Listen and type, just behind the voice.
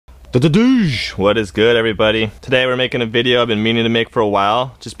What is good, everybody? Today we're making a video I've been meaning to make for a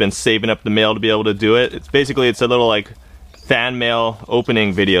while. Just been saving up the mail to be able to do it. It's a little like fan mail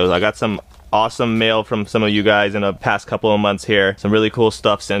opening video. I got some awesome mail from some of you guys in the past couple of months here. Some really cool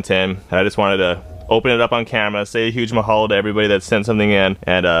stuff sent in. I just wanted to open it up on camera, say a huge mahalo to everybody that sent something in,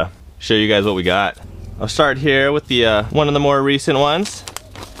 and show you guys what we got. I'll start here with the one of the more recent ones.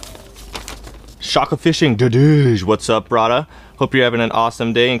 Shaka Fishing. What's up, brada? Hope you're having an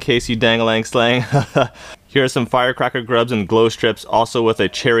awesome day in case you dang-a-lang slang. Here are some firecracker grubs and glow strips, also with a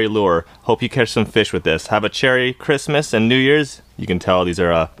cherry lure. Hope you catch some fish with this. Have a cherry Christmas and New Year's. You can tell these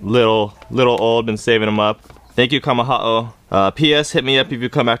are little old, been saving them up. Thank you, Kamaha'o. P.S. Hit me up if you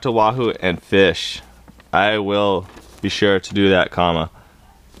come back to Oahu and fish. I will be sure to do that, Kama.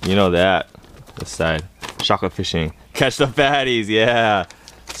 You know that. This side. Shaka Fishing. Catch the fatties, yeah.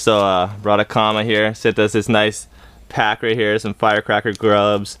 So, brought a Kama here. Sent us this nice pack right here, some firecracker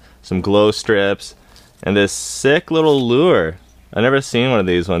grubs, some glow strips, and this sick little lure. I've never seen one of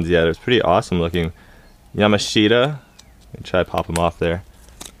these ones yet. It's pretty awesome looking. Yamashita. Let me try to pop them off there.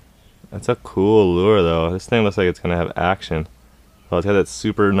 That's a cool lure though. This thing looks like it's gonna have action. Oh, it's got that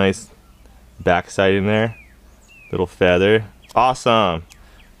super nice backside in there. Little feather. Awesome.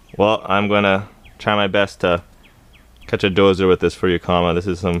 Well, I'm gonna try my best to catch a dozer with this for you, Kama. This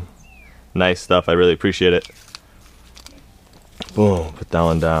is some nice stuff. I really appreciate it. Boom, put that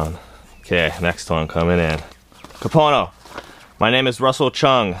one down. Okay, next one coming in. Kapono, my name is Russell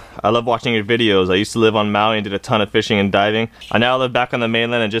Chung. I love watching your videos. I used to live on Maui and did a ton of fishing and diving. I now live back on the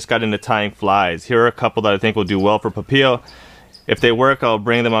mainland and just got into tying flies. Here are a couple that I think will do well for Papio. If they work, I'll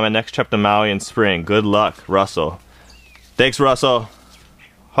bring them on my next trip to Maui in spring. Good luck, Russell. Thanks, Russell.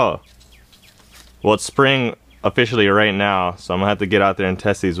 Huh. Well, it's spring officially right now, so I'm gonna have to get out there and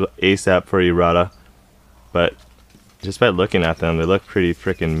test these ASAP for you, Rada. But just by looking at them, they look pretty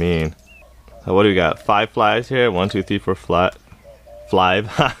freaking mean. So what do we got? 5 flies here. 1, 2, 3, 4,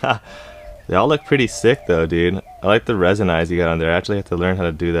 5. They all look pretty sick though, dude. I like the resin eyes you got on there. I actually have to learn how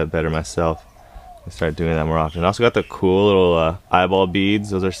to do that better myself. I start doing that more often. I also got the cool little eyeball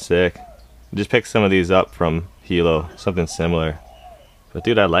beads. Those are sick. I just picked some of these up from Hilo, something similar. But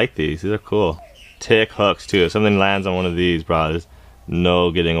dude, I like these. These are cool. Tick hooks too. If something lands on one of these, bro, there's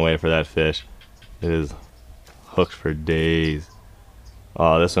no getting away for that fish. It is hooked for days.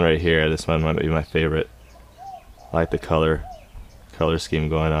 Oh, this one right here, this one might be my favorite. I like the color scheme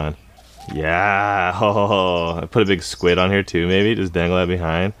going on. Yeah, oh, I put a big squid on here too, maybe, just dangle that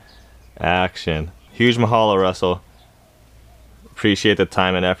behind. Action. Huge mahalo, Russell. Appreciate the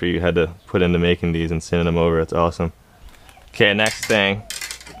time and effort you had to put into making these and sending them over. It's awesome. Okay, next thing.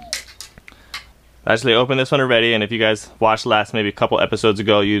 I actually opened this one already, and if you guys watched last maybe a couple episodes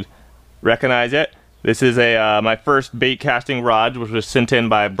ago, you'd recognize it. This is my first bait casting rod, which was sent in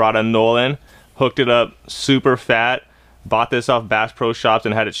by Brada Nolan. Hooked it up super fat. Bought this off Bass Pro Shops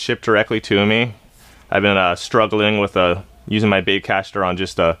and had it shipped directly to me. I've been struggling with using my bait caster on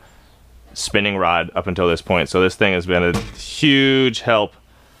just a spinning rod up until this point. So this thing has been a huge help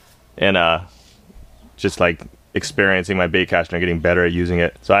in just like experiencing my bait caster and getting better at using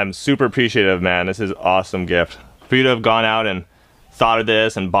it. So I'm super appreciative, man. This is an awesome gift. For you to have gone out and thought of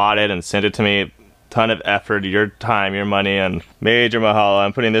this and bought it and sent it to me, ton of effort, your time, your money, and major mahalo.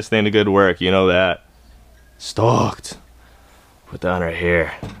 I'm putting this thing to good work, you know that. Stoked. Put that on right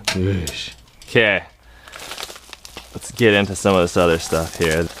here. Okay, let's get into some of this other stuff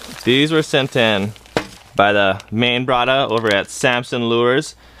here. These were sent in by the main brada over at Samson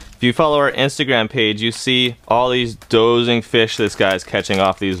Lures. If you follow our Instagram page, you see all these dozing fish this guy's catching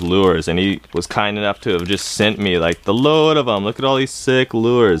off these lures, and he was kind enough to have just sent me like the load of them. Look at all these sick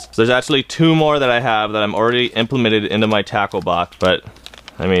lures. So there's actually 2 more that I have that I'm already implemented into my tackle box, but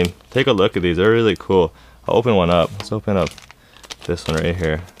I mean, take a look at these. They're really cool. I'll open one up. Let's open up this one right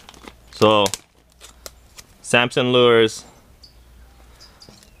here. So Samson Lures,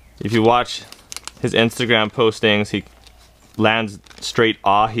 if you watch his Instagram postings, he lands straight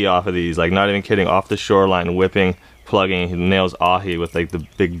ahi off of these, like not even kidding, off the shoreline, whipping, plugging. He nails ahi with like the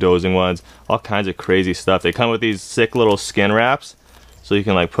big dozing ones, all kinds of crazy stuff. They come with these sick little skin wraps, so you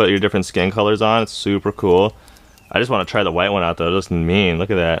can like put your different skin colors on. It's super cool. I just want to try the white one out though. It looks mean. Look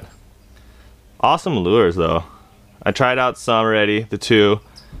at that. Awesome lures though. I tried out some already, the 2,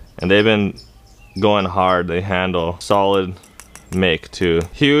 and they've been going hard. They handle solid make too.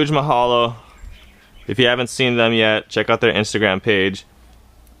 Huge mahalo. If you haven't seen them yet, check out their Instagram page,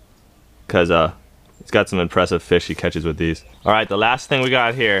 because it's got some impressive fish he catches with these. Alright, the last thing we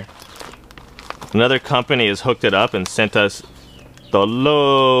got here, another company has hooked it up and sent us the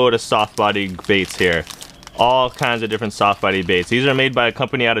load of soft body baits here. all kinds of different soft body baits. These are made by a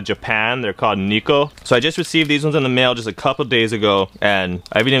company out of Japan. They're called Nikko. So I just received these ones in the mail just a couple days ago, and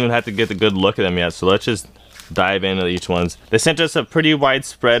I haven't even had to get the good look at them yet. So let's just dive into each ones. They sent us a pretty wide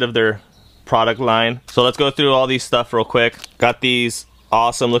spread of their product line. So let's go through all these stuff real quick. Got these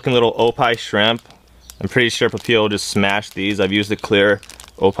awesome looking little opie shrimp. I'm pretty sure Papio will just smash these. I've used the clear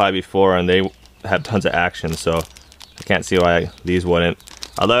opie before and they have tons of action, so I can't see why these wouldn't.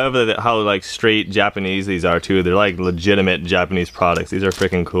 I love how like straight Japanese these are too. They're like legitimate Japanese products. These are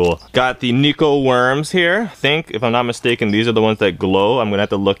freaking cool. Got the Nikko worms here. I think, if I'm not mistaken, these are the ones that glow. I'm gonna have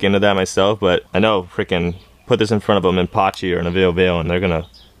to look into that myself, but I know freaking put this in front of them in Pachi or in a Veo and they're gonna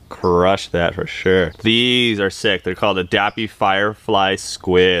crush that for sure. These are sick. They're called the Dappy Firefly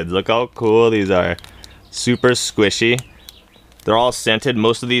Squids. Look how cool these are. Super squishy. They're all scented.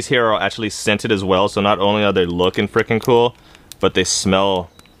 Most of these here are actually scented as well, so not only are they looking freaking cool, but they smell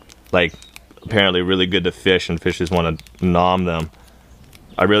like apparently really good to fish, and fishes want to nom them.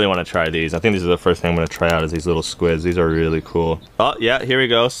 I really want to try these. I think this is the first thing I'm going to try out is these little squids. These are really cool. Oh yeah, here we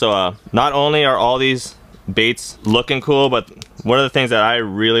go. So not only are all these baits looking cool, but one of the things that I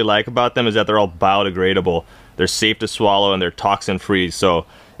really like about them is that they're all biodegradable. They're safe to swallow and they're toxin free. So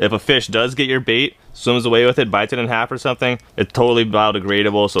if a fish does get your bait, swims away with it, bites it in half or something, it's totally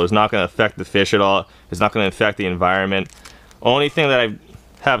biodegradable, so it's not going to affect the fish at all. It's not going to affect the environment. Only thing that I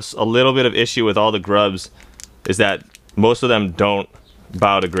have a little bit of issue with all the grubs is that most of them don't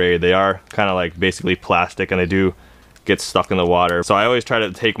biodegrade. They are kind of like basically plastic and they do get stuck in the water. So I always try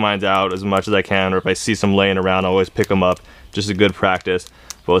to take mine out as much as I can, or if I see some laying around, I always pick them up. Just a good practice.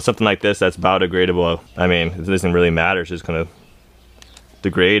 But with something like this that's biodegradable, I mean, it doesn't really matter. It's just going to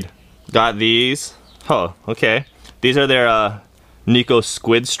degrade. Got these. Oh, okay. These are their Nikko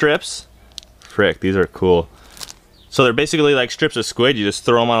squid strips. Frick, these are cool. So they're basically like strips of squid. You just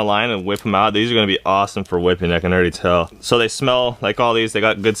throw them on a line and whip them out. These are going to be awesome for whipping, I can already tell. So they smell like all these. They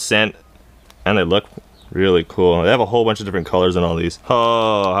got good scent and they look really cool. They have a whole bunch of different colors in all these.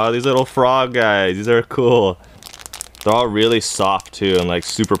 Oh, how are these little frog guys? These are cool. They're all really soft too and like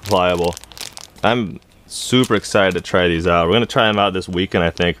super pliable. I'm super excited to try these out. We're going to try them out this weekend, I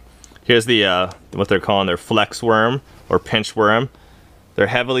think. Here's the what they're calling their flex worm or pinch worm. They're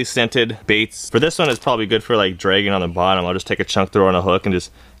heavily scented baits. For this one, it's probably good for like dragging on the bottom. I'll just take a chunk, throw on a hook, and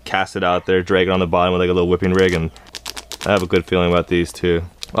just cast it out there, drag it on the bottom with like a little whipping rig, and I have a good feeling about these too.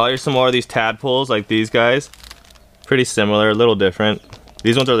 Well, here's some more of these tadpoles, like these guys. Pretty similar, a little different.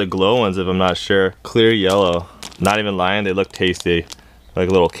 These ones are the glow ones, if I'm not sure. Clear yellow. Not even lying, they look tasty. Like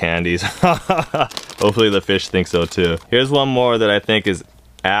little candies. Hopefully the fish think so too. Here's one more that I think is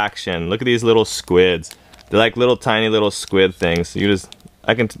action. Look at these little squids. They're like little tiny little squid things. You just,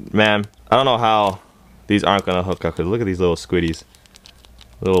 man, I don't know how these aren't gonna hook up, because look at these little squiddies.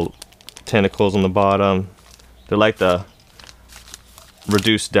 Little tentacles on the bottom. They're like the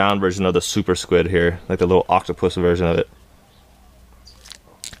reduced down version of the super squid here. Like the little octopus version of it.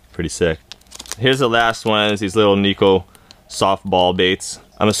 Pretty sick. Here's the last one, is these little Nikko softball baits.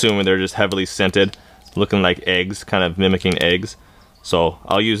 I'm assuming they're just heavily scented, looking like eggs, kind of mimicking eggs. So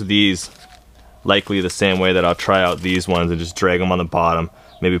I'll use these likely the same way that I'll try out these ones and just drag them on the bottom.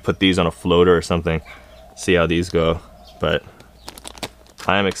 Maybe put these on a floater or something. See how these go. But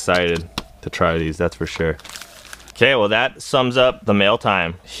I am excited to try these, that's for sure. Okay, well that sums up the mail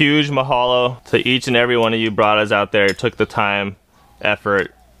time. Huge mahalo to each and every one of you brothers out there who took the time,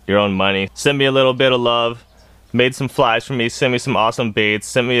 effort, your own money. Send me a little bit of love. Made some flies for me, sent me some awesome baits,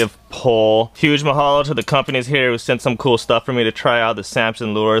 sent me a pole. Huge mahalo to the companies here who sent some cool stuff for me to try out, the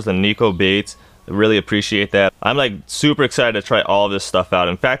Samson lures, the Nikko baits. I really appreciate that. I'm like super excited to try all of this stuff out.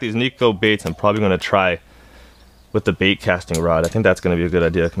 In fact, these Nikko baits I'm probably gonna try with the bait casting rod. I think that's gonna be a good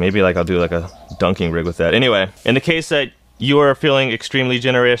idea. Maybe like I'll do like a dunking rig with that. Anyway, in the case that you are feeling extremely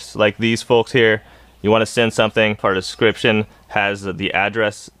generous like these folks here, you want to send something, our description has the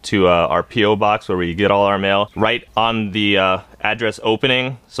address to our P.O. box where we get all our mail. Right on the address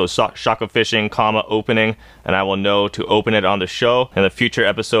opening, so Shaka Fishing, opening, and I will know to open it on the show. In the future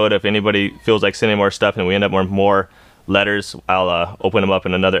episode, if anybody feels like sending more stuff and we end up with more letters, I'll open them up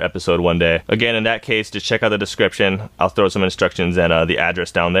in another episode one day. Again, in that case, just check out the description. I'll throw some instructions and the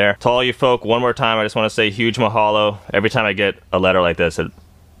address down there. To all you folk, one more time, I just want to say huge mahalo. Every time I get a letter like this, it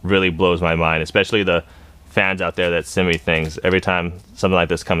really blows my mind, especially the fans out there that send me things. Every time something like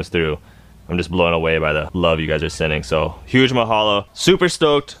this comes through, I'm just blown away by the love you guys are sending. So huge mahalo, super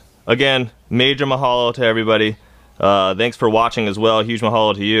stoked. Again, major mahalo to everybody. Thanks for watching as well. Huge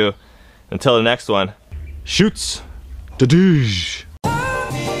mahalo to you. Until the next one, shoots. Da-doosh.